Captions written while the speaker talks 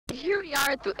here we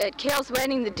are at Kale's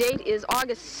wedding. The date is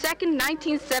August 2nd,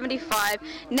 1975.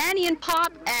 Nanny and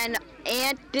Pop and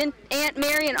Aunt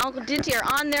Mary and Uncle Dinty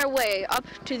are on their way up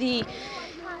to the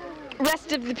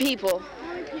rest of the people.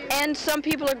 And some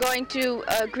people are going to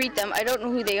greet them. I don't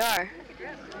know who they are.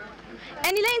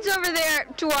 And Elaine's over there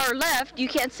to our left. You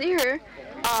can't see her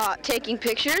taking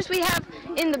pictures. We have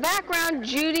in the background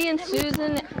Judy and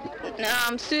Susan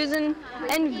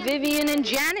and Vivian and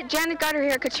Janet. Janet got her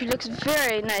hair cut. She looks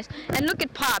very nice. And look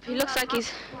at Pop. He looks like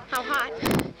he's... How hot?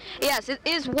 Yes, it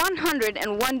is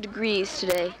 101 degrees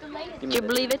today. Do you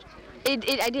believe it?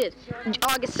 I did.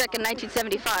 August 2nd,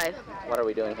 1975. What are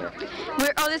we doing here?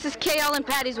 This is KL and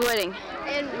Patty's wedding.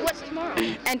 And what's tomorrow?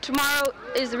 And tomorrow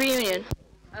is the reunion.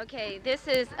 Okay, this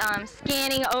is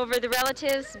scanning over the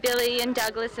relatives, Billy and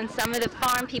Douglas, and some of the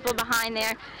farm people behind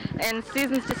there. And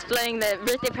Susan's displaying the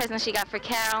birthday present she got for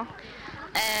Carol.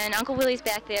 And Uncle Willie's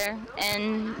back there.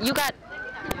 And you got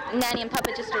Nanny and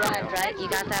Papa just arrived, right? You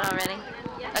got that already?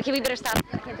 Okay, we better stop.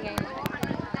 I can't think of anything.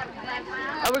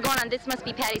 Oh, we're going on. This must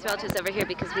be Patty's relatives over here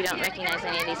because we don't recognize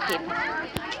any of these people.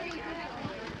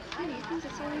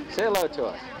 Say hello to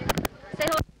us. Say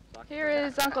hello. Here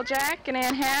is Uncle Jack and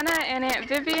Aunt Hannah and Aunt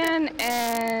Vivian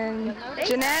and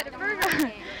Jeanette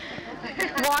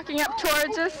walking up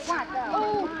towards us.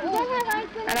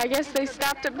 And I guess they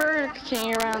stopped at Burger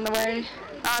King on the way.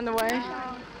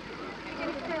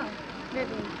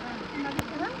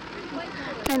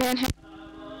 And Aunt Hannah.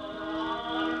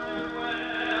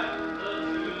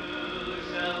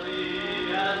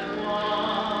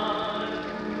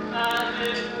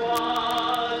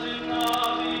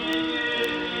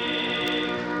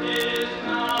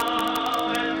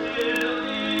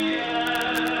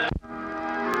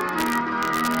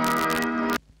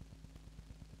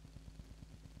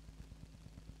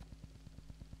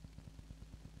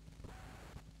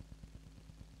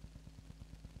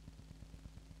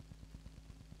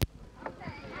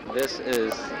 This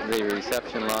is the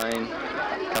reception line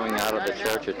coming out of the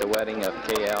church at the wedding of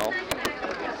KL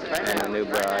and the new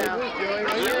bride.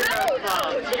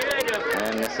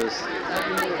 And this is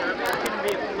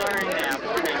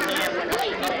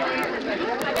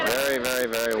a very, very,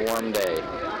 very warm day.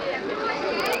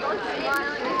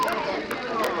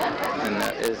 And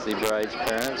that is the bride's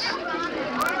parents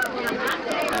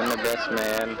and the best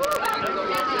man.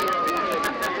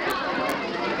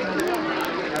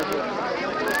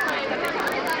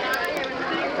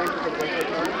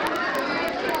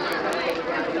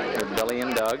 Billy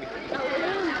and Doug.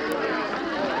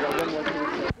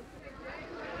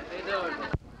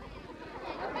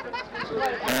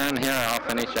 And here I'll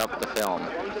finish up the film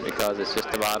because it's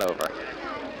just about over.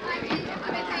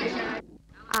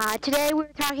 Today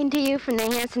we're talking to you from the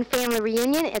Hansen family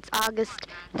reunion. It's August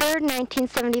 3rd,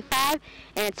 1975,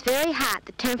 and it's very hot.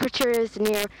 The temperature is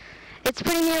it's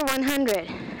pretty near 100.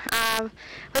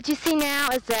 What you see now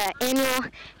is the annual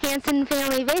Hansen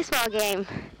family baseball game.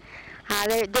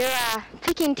 They're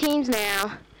picking teams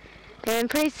now, and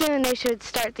pretty soon they should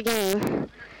start the game.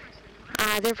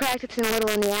 They're practicing a little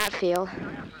in the outfield.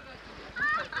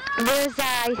 There's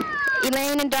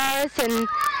Elaine and Doris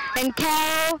and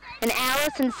Carol and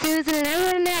Alice and Susan and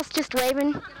everyone else just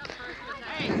waving.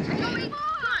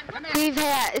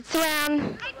 It's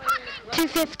around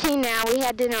 2:15 now. We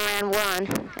had dinner around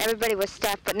 1. Everybody was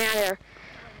stuffed, but now they're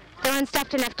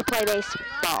unstuffed enough to play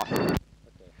baseball.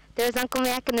 There's Uncle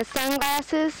Mac in the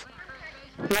sunglasses,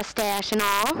 mustache and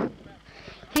all.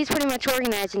 He's pretty much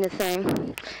organizing the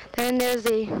thing. Then there's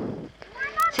see,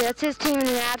 that's his team in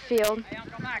the outfield. Hey,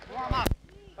 Uncle Mac, warm up.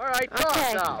 All right,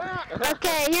 okay.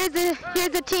 Okay, here's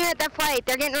the team at the plate.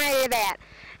 They're getting ready to bat.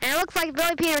 And it looks like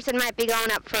Billy Peterson might be going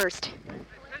up first.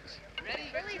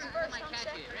 Ready?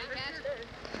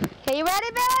 Okay, you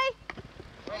ready, Billy?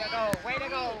 Way to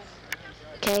go.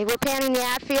 Okay, we're panning the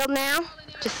outfield now.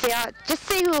 Just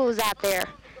see who's out there.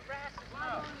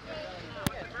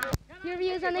 Your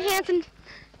views on the Hansen?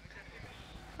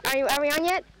 Are we on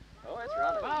yet? Oh, it's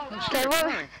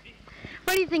running. Okay,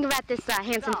 what do you think about this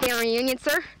Hansen family reunion,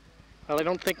 sir? Well, I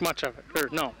don't think much of it.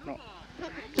 No.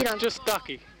 You don't? Just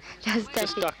ducky. Just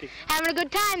ducky. Having a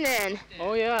good time then?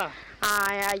 Oh, yeah.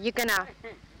 You gonna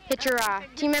hit your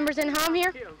team members in home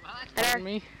here? Pardon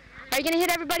me? Are you gonna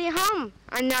hit everybody at home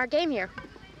on our game here?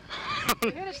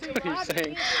 What are you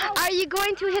saying? Are you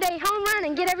going to hit a home run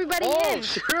and get everybody in? Oh,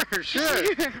 sure.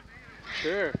 Sure.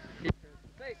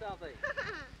 Say something.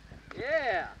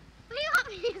 Yeah. What do you want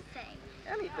me to say?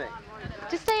 Anything.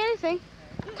 Just say anything.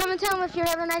 Come and tell them if you're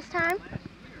having a nice time.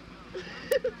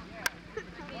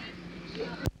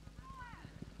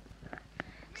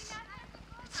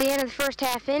 It's the end of the first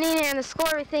half inning, and the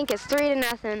score we think is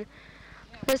 3-0.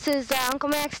 This is Uncle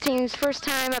Mac's team's first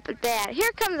time up at bat.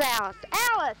 Here comes Alice.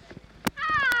 Alice!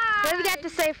 Hi! What have you got to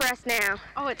say for us now?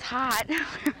 Oh, it's hot.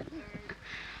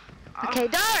 Okay,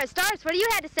 Doris, what do you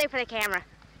have to say for the camera?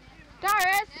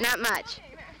 Doris! Not much.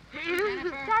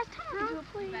 Doris, come on, do it,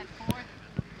 please.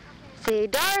 See,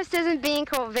 Doris isn't being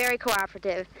very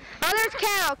cooperative. Oh, there's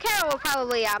Carol. Carol will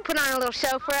probably put on a little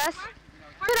show for us.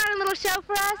 Put on a little show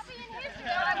for us.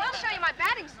 I will show you my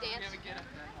batting stance.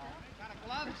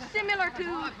 Similar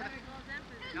to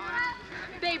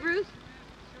Babe Ruth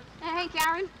and Hank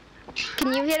Aaron.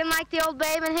 Can you hit him like the old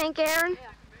Babe and Hank Aaron?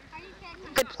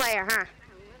 Good player, huh?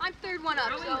 I'm third one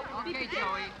up, so. Okay,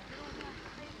 Joey.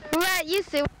 Right, you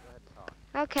see.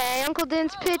 Okay, Uncle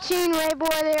Din's pitching. Ray Boy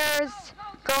there is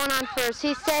going on first.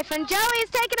 He's safe, and Joey's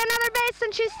taking another base,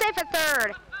 and she's safe at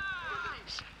third.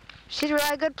 She's a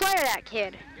really good player, that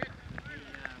kid.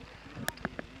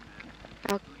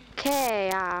 Okay,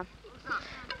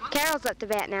 Carol's up to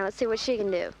bat now. Let's see what she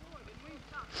can do.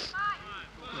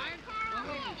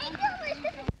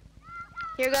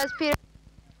 Here goes Peter.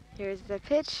 Here's the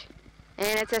pitch,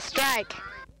 and it's a strike.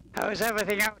 How's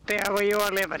everything out there where you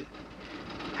are living?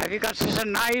 Have you got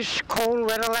some nice cold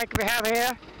weather like we have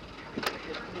here?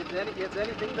 It's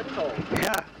anything but cold.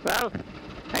 Yeah, well,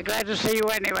 I'm glad to see you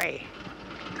anyway.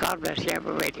 God bless you, I'll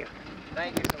be with you.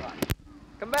 Thank you so much.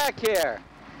 Come back here.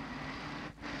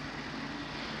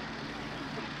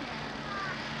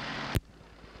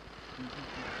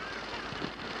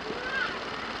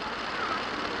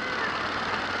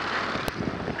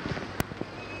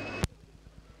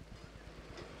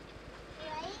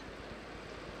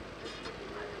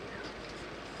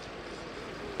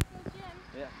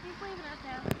 Yeah.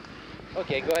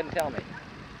 Okay, go ahead and tell me.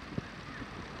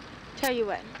 Tell you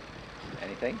what.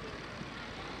 Anything?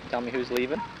 Tell me who's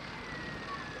leaving.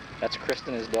 That's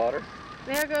Kristen, his daughter.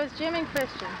 There goes Jim and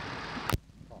Christian.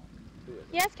 Who is it?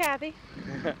 Yes, Kathy.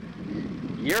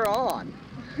 You're on.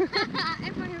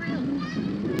 And for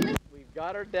real. We've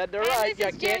got her dead to And right. this You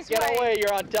is can't Jim's get wife. away.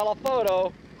 You're on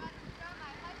telephoto.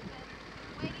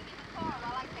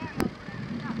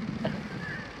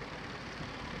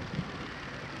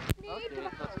 Okay,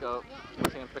 let's go.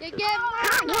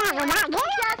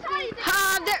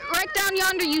 Right down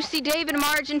yonder, you see David,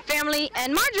 Marge, and family,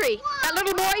 and Marjorie. That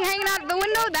little boy hanging out the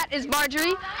window, that is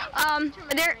Marjorie.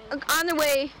 They're on their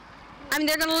way. I mean,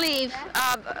 they're going to leave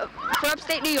for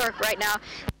upstate New York right now.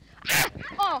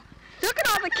 Oh, look at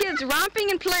all the kids romping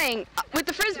and playing with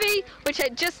the Frisbee, which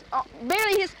had just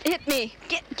barely hit me.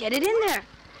 Get it in there.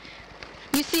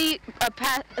 You see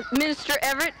Minister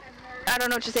Everett, I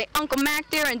don't know what to say, Uncle Mac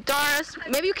there, and Doris.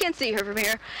 Maybe you can't see her from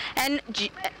here. And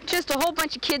just a whole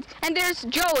bunch of kids. And there's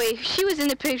Joey. She was in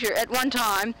the picture at one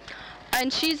time.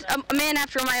 And she's a man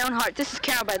after my own heart. This is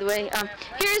Carol, by the way.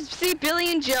 See Billy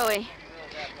and Joey.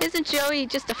 Isn't Joey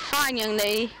just a fine young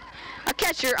lady? A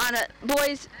catcher on a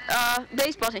boys'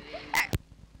 baseball team.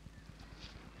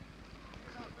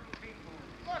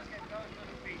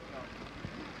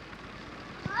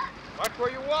 Watch where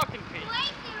you're walking, Pete.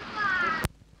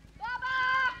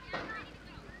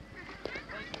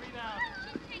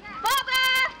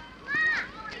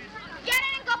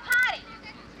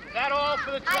 Is that all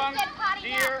for the trunk,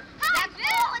 dear? That's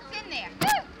all that's in there.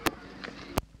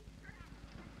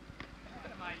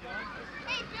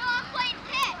 Hey, Bill, I'm playing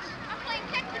catch. I'm playing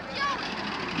catch with Joey.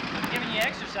 I'm giving you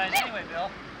exercise anyway, Bill.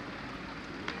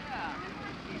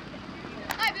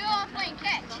 Hi, Bill, I'm playing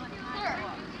catch. Sure.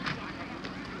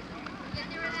 Get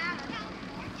there without.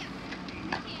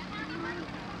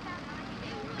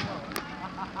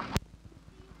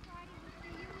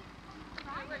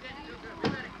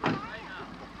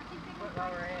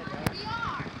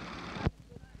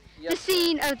 The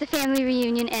scene of the family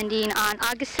reunion ending on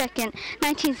August 3rd,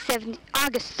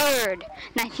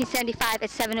 1975 at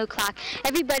 7 o'clock.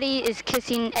 Everybody is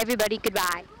kissing everybody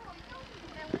goodbye.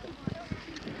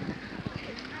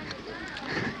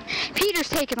 Peter's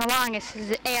taking the longest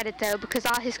at it, though, because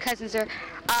all his cousins are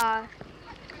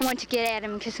want to get at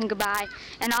him and kiss him goodbye,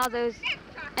 and all those,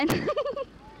 and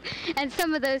and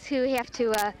some of those who have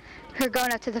to, who are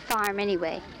going up to the farm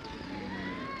anyway.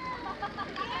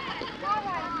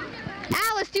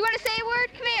 Alice, do you want to say a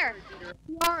word? Come here.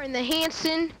 We are in the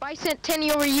Hansen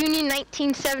Bicentennial Reunion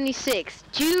 1976,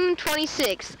 June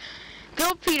 26th.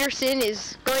 Bill Peterson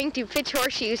is going to pitch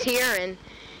horseshoes here, and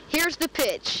here's the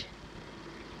pitch.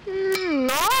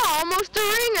 Almost a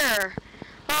ringer.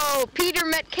 Oh, Peter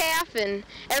Metcalf and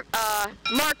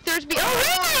Mark Thursby. Oh,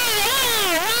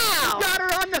 ringer! Wow! Got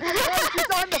her on the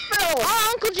she's on the film. Oh,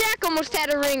 Uncle Jack almost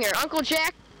had a ringer. Uncle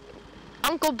Jack,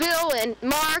 Uncle Bill, and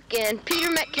Mark and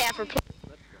Peter Metcalf are playing.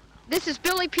 this is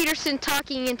Billy Peterson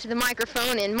talking into the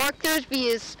microphone, and Mark Thursby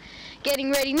is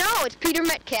getting ready. No, it's Peter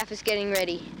Metcalf is getting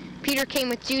ready. Peter came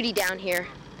with Judy down here.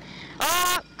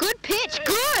 Good pitch,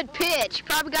 good pitch.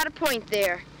 Probably got a point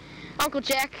there. Uncle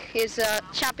Jack is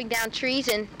chopping down trees,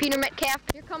 and Peter Metcalf,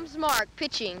 here comes Mark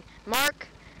pitching. Mark,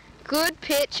 good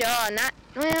pitch. Oh, not,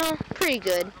 well, pretty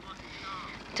good.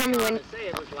 Tell me when.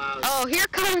 Oh, here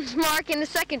comes Mark in the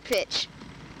second pitch.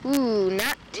 Ooh,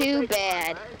 not too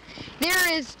bad.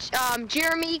 There is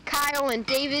Jeremy, Kyle, and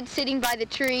David sitting by the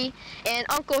tree, and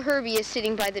Uncle Herbie is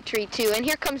sitting by the tree too. And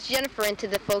here comes Jennifer into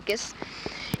the focus.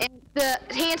 And the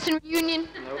Hansen reunion.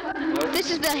 Nope. This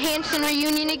is the Hansen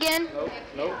reunion again.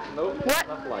 Nope. What?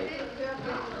 Enough light.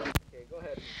 Okay, go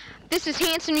ahead. This is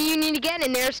Hansen reunion again,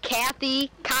 and there's Kathy,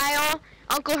 Kyle,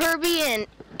 Uncle Herbie, and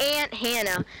Aunt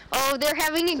Hannah. Oh, they're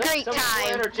having a great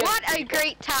time. What a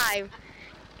great time.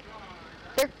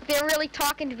 They're really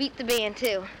talking to beat the band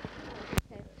too.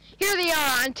 Here they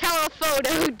are on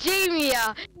telephoto. Jamie,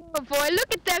 oh boy,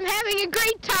 look at them having a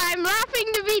great time,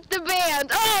 laughing to beat the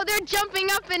band. Oh, they're jumping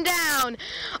up and down.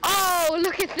 Oh,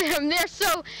 look at them. They're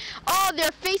so, oh,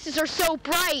 their faces are so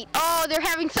bright. Oh, they're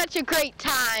having such a great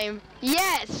time.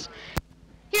 Yes.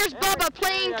 Here's Bubba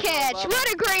playing catch.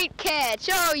 What a great catch.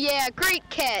 Oh, yeah, great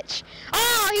catch.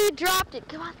 Oh, he dropped it.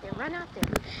 Go out there, run out there.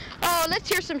 Oh, let's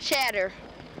hear some chatter.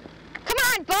 Come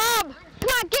on, Bob. Come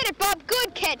on, get it, Bob.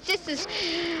 Good catch. This is...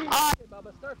 Hey,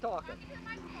 Bubba, start talking.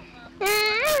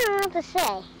 I don't know what to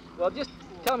say. Well, just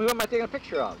tell me who am I taking a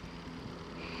picture of?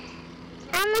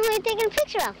 I don't know who you're taking a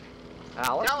picture of.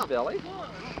 Alice and Billy.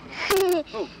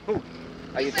 Who?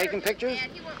 Are you taking pictures?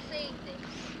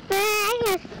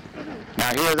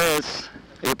 Now hear this.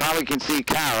 You probably can see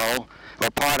Carol, or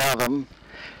part of them.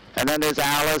 And then there's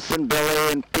Alice and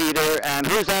Billy and Peter, and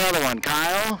who's that other one?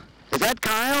 Kyle? Is that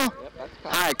Kyle? Yep, that's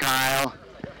Kyle. Hi, Kyle.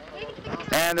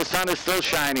 And the sun is still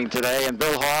shining today, and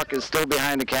Bill Hawk is still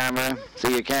behind the camera, so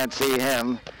you can't see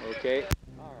him. Okay.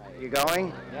 All right. You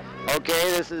going? Yep.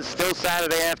 Okay, this is still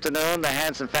Saturday afternoon, the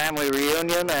Hansen family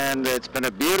reunion, and it's been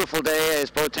a beautiful day. I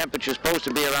suppose temperature's supposed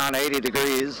to be around 80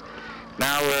 degrees.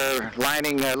 Now we're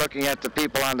looking at the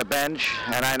people on the bench,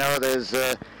 and I know there's,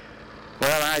 well,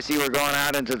 I see we're going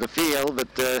out into the field,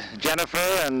 but Jennifer,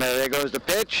 and there goes the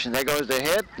pitch, and there goes the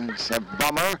hit, and it's a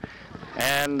bummer.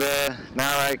 And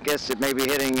now I guess it may be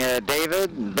hitting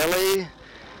David and Billy,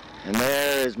 and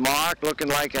there is Mark looking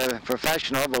like a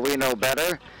professional, but we know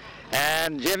better.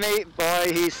 And Jimmy,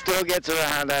 boy, he still gets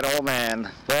around, that old man.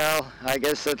 Well, I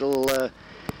guess it'll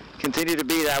continue to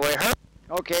be that way.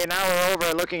 Okay, now we're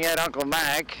over looking at Uncle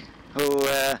Mac, who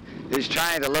is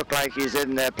trying to look like he's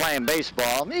in playing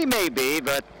baseball. He may be,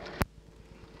 but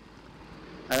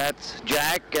that's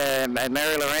Jack and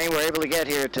Mary Lorraine were able to get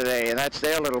here today, and that's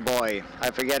their little boy.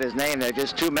 I forget his name. There are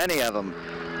just too many of them.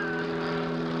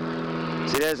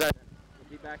 See, there's a... We'll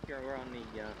be back here. We're on the...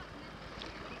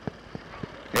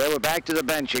 Yeah, we're back to the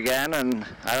bench again, and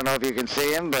I don't know if you can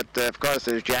see him, but of course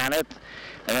there's Janet,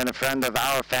 and then a friend of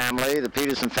our family, the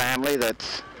Peterson family,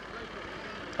 that's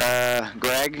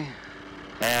Greg,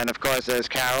 and of course there's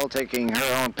Carol taking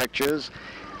her own pictures,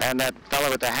 and that fellow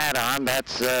with the hat on, that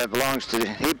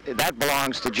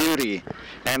belongs to Judy,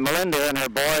 and Melinda and her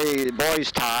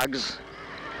boys' togs.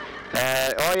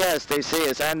 Oh yes, they see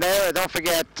us, and there, don't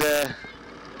forget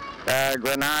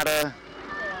Granada.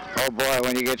 Oh boy,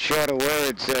 when you get short of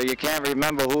words, you can't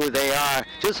remember who they are.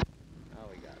 Just. Oh,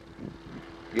 we got it.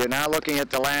 You're now looking at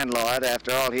the landlord.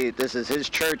 After all, this is his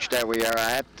church that we are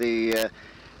at. He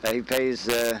pays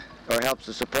or helps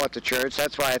to support the church.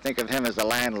 That's why I think of him as the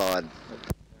landlord.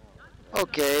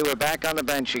 Okay, we're back on the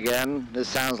bench again. This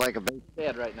sounds like a big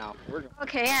sad right now.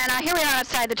 Okay, and here we are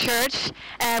outside the church,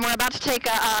 and we're about to take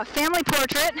a family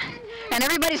portrait, and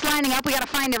everybody's lining up. We got to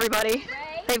find everybody.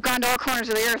 They've gone to all corners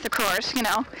of the earth, of course, you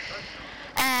know.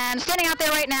 And standing out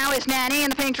there right now is Nanny in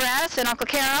the pink dress, and Uncle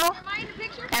Carol,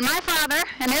 and my father,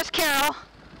 and there's Carol,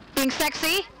 being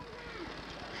sexy,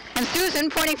 and Susan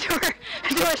pointing to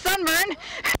her sunburn.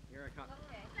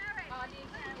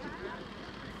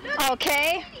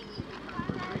 Okay.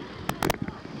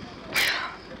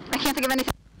 I can't think of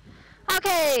anything.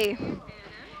 Okay.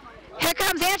 Here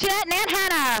comes Aunt Jeanette and Aunt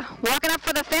Hannah walking up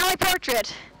for the family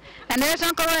portrait. And there's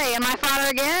Uncle Ray and my father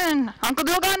again, and Uncle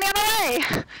Bill going the other way.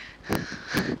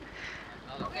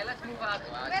 Okay, let's move on.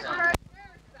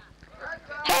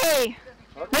 Hey,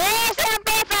 where's Aunt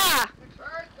Bertha?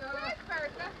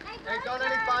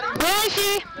 Where is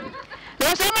she?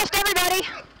 There's almost everybody.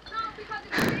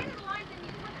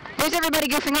 There's everybody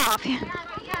goofing off. Hey,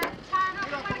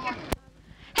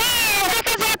 here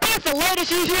comes Aunt Bertha, late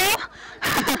as usual.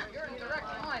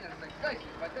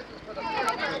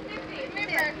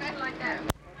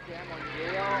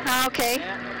 Okay.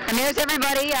 And there's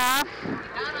everybody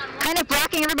kind of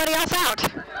blocking everybody else out.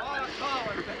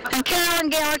 And Carol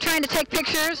and Gail are trying to take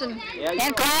pictures, and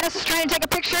Aunt Gladys is trying to take a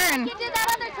picture, and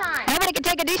everybody can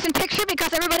take a decent picture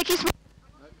because everybody keeps moving.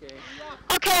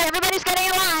 Okay, everybody's getting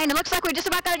in line. It looks like we just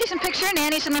about got a decent picture.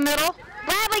 Nanny's in the middle.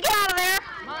 Bradley, get out of there.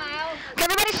 Smile. Okay,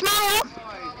 everybody smile.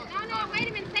 No, wait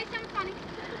a minute. Say something funny.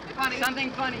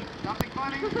 Something funny. Something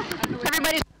funny.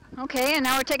 Everybody's okay, and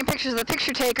now we're taking pictures of the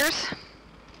picture takers.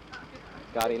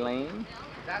 Got Elaine.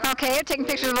 Okay, we're taking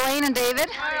pictures of Elaine and David.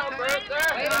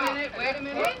 Wait a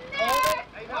minute.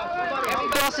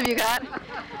 Who else have you got?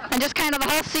 And just kind of the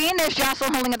whole scene. There's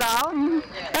Jocelyn holding a doll.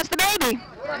 That's the baby.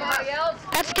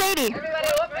 That's Katie.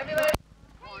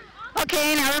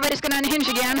 Okay, now everybody's going to unhinge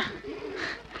again.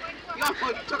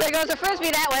 There goes the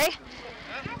frisbee that way.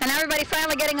 And now everybody's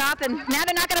finally getting up, and now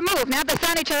they're not going to move. Now they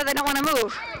found each other, they don't want to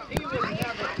move.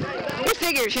 It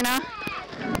figures, you know.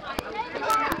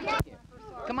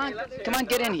 Come on,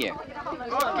 get in here.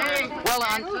 Well,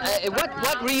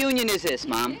 what reunion is this,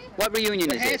 Mom? What reunion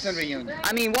is this? Hansen reunion.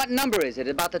 I mean, what number is it?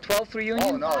 About the 12th reunion?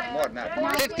 Oh, no, it's more than that.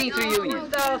 15th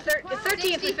reunion. So, the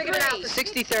 13th, we figured out.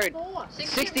 63rd.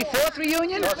 64th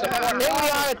reunion? Here we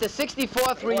are at the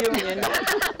 64th reunion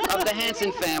of the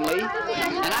Hansen family.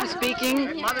 And I'm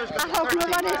speaking... I hope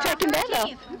nobody's taking that up.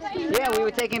 Yeah, we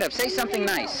were taking it up. Say something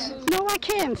nice. No, I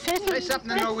can't. Say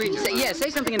something in Norwegian. Say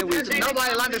something in Norwegian.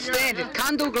 Nobody will understand it.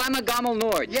 Kandu glama gamal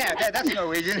nord. Yeah, that's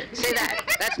Norwegian. Say that.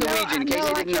 That's Norwegian, in case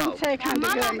you didn't know. Say Kandu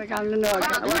glama gamal nord.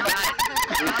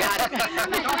 We got it.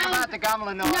 Talk about the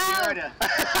gamal nord. I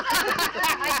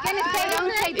was going to say,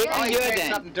 don't say Ikke gjør det.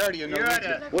 Something dirty in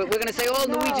Norwegian. We're going to say all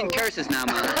Norwegian curses now,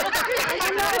 Mom. I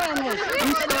don't know when this.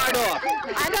 You start off.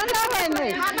 I don't know when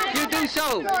this. You do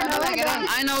so.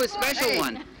 I know a special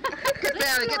one.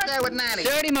 Get there with Nanny.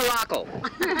 Dirty Morocco.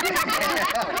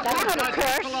 That's not a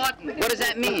curse. What does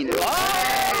that mean? Oh!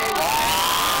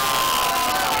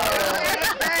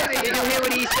 Did you hear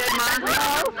what he said, Mom?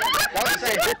 No. He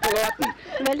said, "Dit Piloten."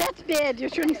 Well, that's bad. You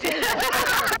shouldn't say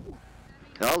that.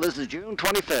 Well, this is June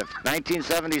 25th,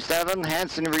 1977,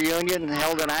 Hansen reunion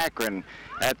held in Akron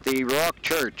at the Rourke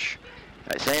Church.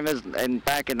 Same as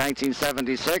back in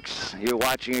 1976, you're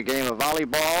watching a game of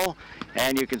volleyball,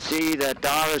 and you can see that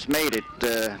Doris made it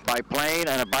by plane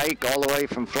and a bike all the way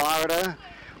from Florida.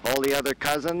 All the other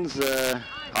cousins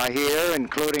are here,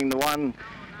 including the one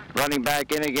running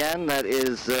back in again, that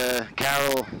is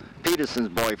Carol Peterson's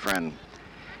boyfriend.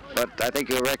 But I think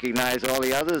you'll recognize all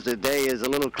the others. The day is a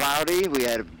little cloudy. We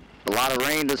had a lot of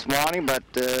rain this morning, but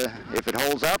if it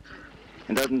holds up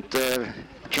and doesn't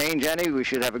change any, we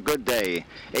should have a good day.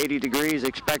 80 degrees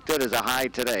expected as a high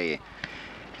today.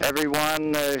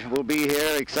 Everyone will be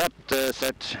here except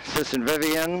Sis and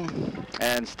Vivian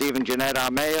and Steve and Jeanette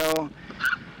Armeo,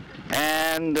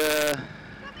 and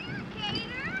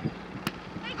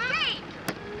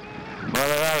well,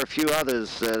 there are a few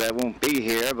others that won't be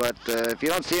here, but if you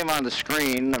don't see them on the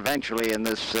screen eventually in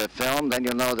this film, then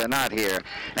you'll know they're not here.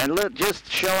 And just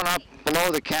showing up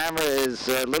below the camera is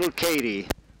little Katie.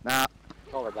 Now,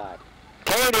 Call her back.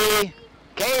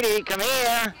 Katie, come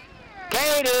here.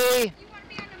 Katie.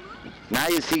 Now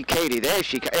you see Katie. There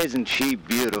she isn't she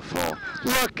beautiful?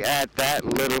 Look at that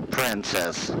little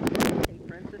princess.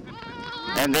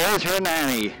 And there's her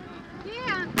nanny.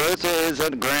 Bertha is a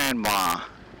grandma.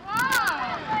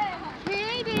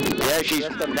 Yeah, she's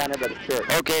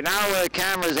okay. Now the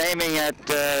camera's aiming at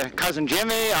cousin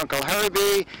Jimmy, Uncle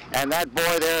Herbie, and that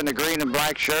boy there in the green and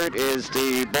black shirt is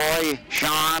the boy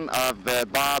Sean of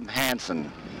Bob Hansen.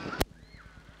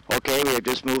 Okay, we have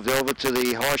just moved over to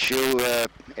the horseshoe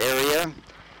area,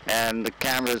 and the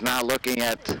camera is now looking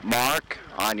at Mark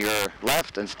on your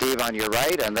left and Steve on your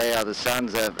right, and they are the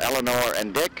sons of Eleanor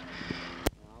and Dick.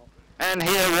 And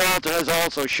here Walter has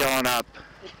also shown up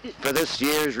for this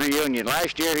year's reunion.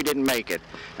 Last year he didn't make it.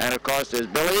 And of course there's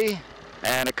Billy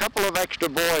and a couple of extra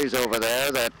boys over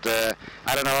there that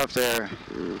I don't know if they're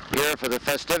here for the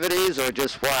festivities or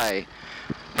just why.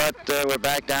 But we're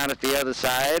back down at the other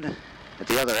side, at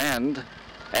the other end,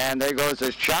 and there goes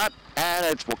this shot, and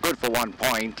it's good for 1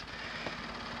 point.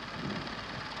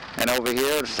 And over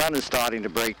here the sun is starting to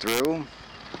break through.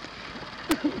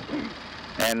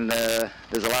 And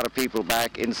there's a lot of people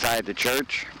back inside the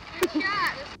church.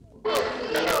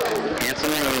 Hansen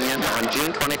reunion on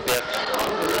June 25th,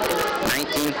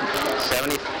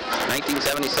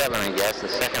 1977, I guess, the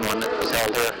second one that was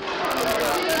held here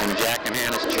in Jack and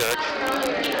Hannah's church.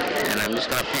 And I'm just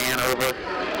going to pan over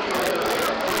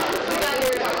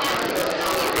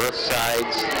both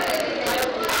sides.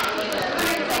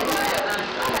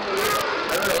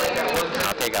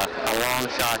 I'll take a long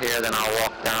shot here, then I'll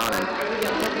walk down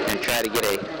and try try to get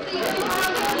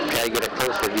a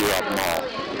closer view of them all.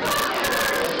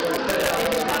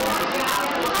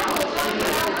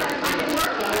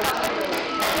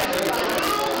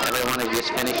 Everyone has just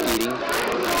finished eating.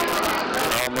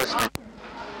 Almost finished.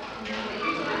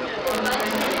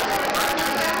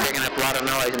 Picking up a lot of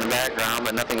noise in the background,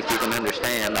 but nothing that you can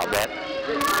understand, I'll bet.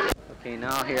 Okay,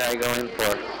 now here I go in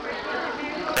for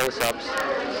close-ups.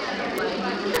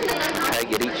 I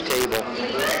get each table.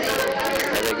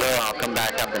 As I go, I'll come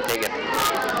back up and take it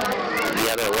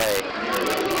the other way.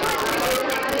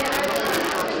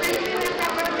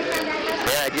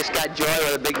 Yeah, I just got Joy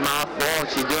with a big mouthful, and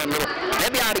she's doing a little.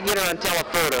 Maybe I ought to get her on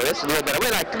telephoto. This is a little better.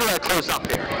 We're like close up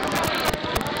here.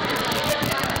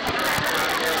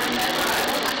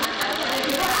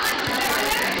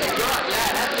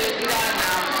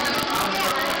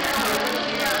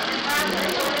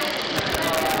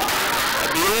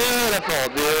 Beautiful,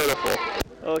 beautiful.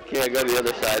 Okay, I go to the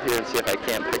other side here and see if I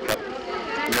can't pick up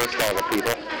most all the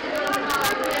people.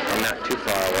 I'm not too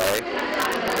far away.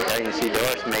 As you can see,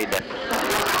 Doris made the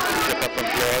trip up from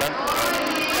Florida.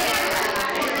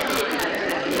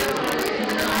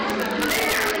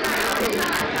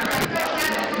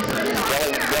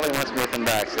 Billy wants me to come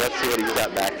back, so let's see what he's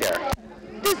got back there.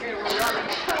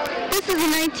 This is a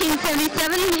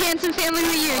 1977 Hansen family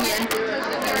reunion.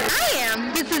 I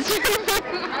am. This is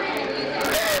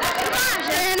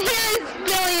and here's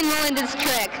Billy and Melinda's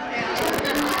trick.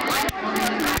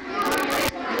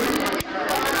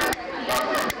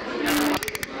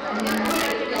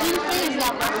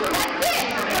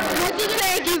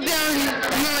 Thank you, Billy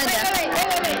and Melinda.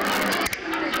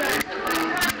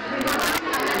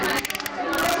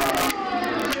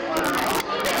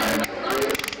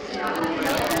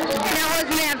 Now,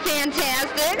 wasn't that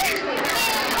fantastic?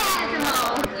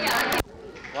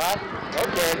 What?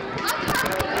 Okay.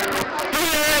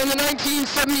 Here in the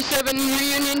 1977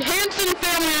 reunion, Hansen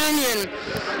family reunion.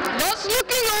 Thus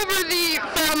looking over the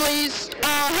families,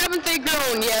 haven't they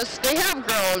grown? Yes, they have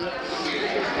grown.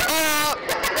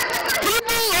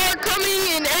 People are coming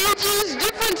in ages,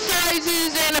 different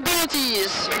sizes, and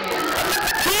abilities.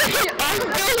 We are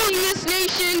building this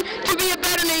nation to be a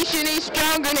better nation, a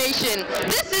stronger nation.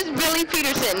 This is Billy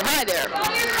Peterson. Hi there.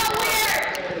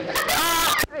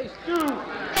 Hey, Stu.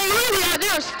 Hey, here we are.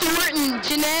 There's Stuart and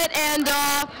Jeanette and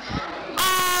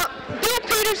Bill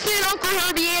Peterson, Uncle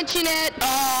Herbie, Aunt Jeanette,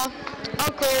 Aunt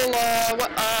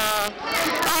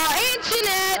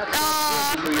Jeanette,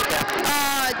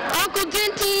 Uncle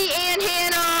Dinty, Aunt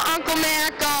Hannah, Uncle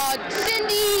Mac,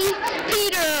 Cindy,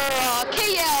 Peter,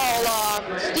 KL,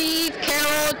 Steve,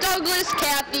 Carol, Douglas,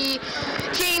 Kathy,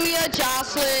 Jamia,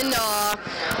 Jocelyn,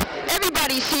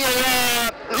 everybody's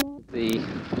here. The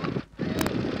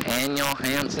annual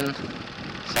Hansen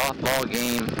softball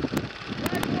game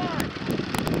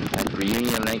at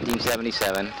Reunion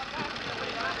 1977.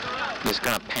 Just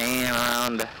going to pan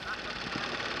around the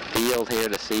field here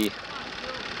to see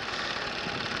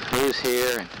who's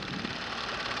here and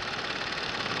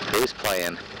who's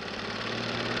playing.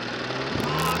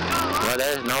 Well,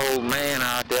 there's no old man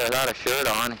out there without a shirt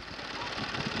on.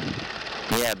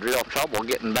 He had real trouble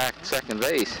getting back to second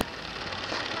base.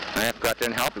 I have to go out there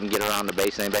and help him get around the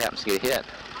base if anybody happens to get hit.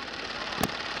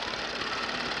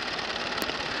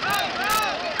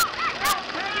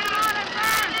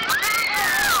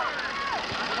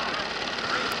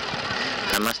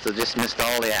 I must have just missed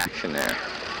all the action there.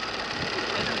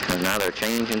 Because now they're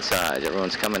changing sides.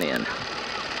 Everyone's coming in.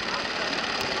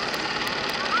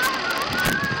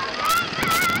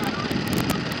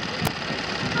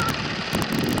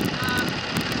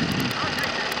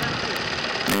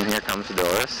 And here comes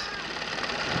Doris,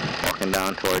 walking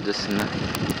down towards us, and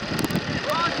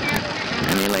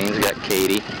Elaine's got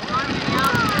Katie.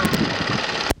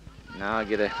 Now I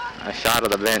get a shot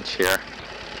of the bench here.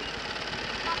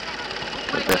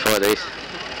 But before they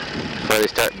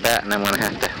start batting, I'm going to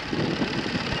have to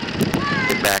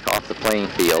get back off the playing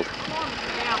field,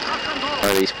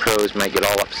 or these pros might get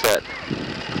all upset.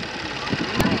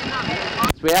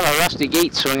 So we have a rusty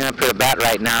gate swinging up to the bat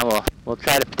right now. We'll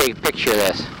try to take a picture of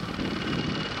this.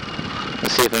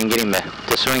 Let's see if we can get him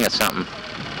to swing at something.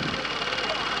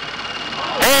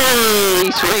 Hey,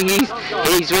 he's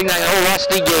swinging like an old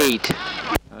rusty gate.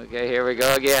 Okay, here we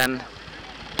go again.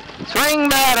 Swing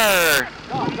batter!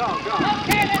 Go, go, go.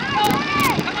 Okay, let's go.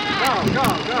 Go, go, go.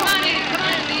 Come on in, come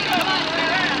on in.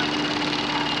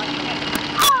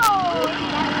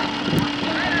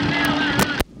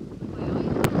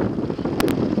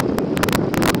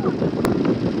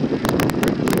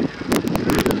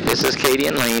 This is Katie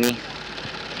and Laney.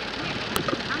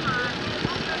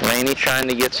 Laney trying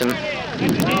to get some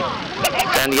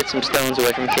Trying to get some stones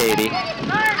away from Katie.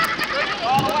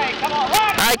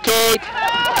 Hi, Kate.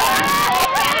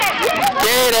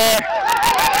 Katie.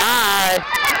 Hi.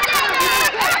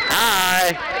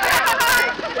 Hi.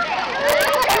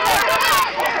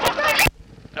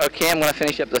 Okay, I'm going to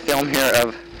finish up the film here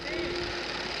of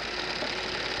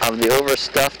the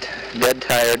overstuffed, dead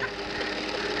tired,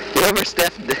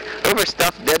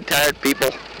 dead tired people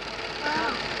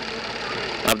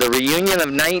of the reunion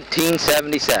of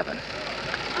 1977.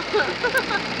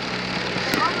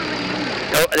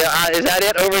 Oh, is that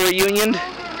it? Over reunioned?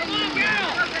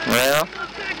 Well.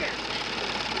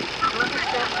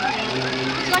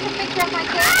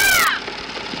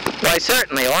 Why,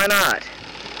 certainly. Why not?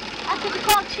 That's what you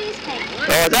call cheesecake.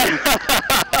 Oh, is that?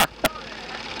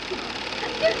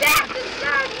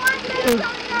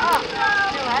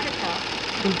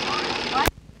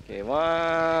 Okay,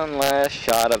 one last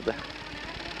shot of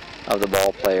the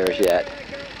ball players yet.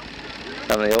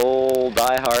 Some of the old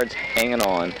diehards hanging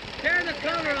on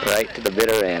right to the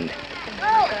bitter end.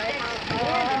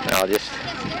 And I'll just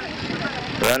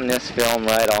run this film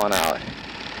right on out.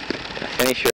 Finish your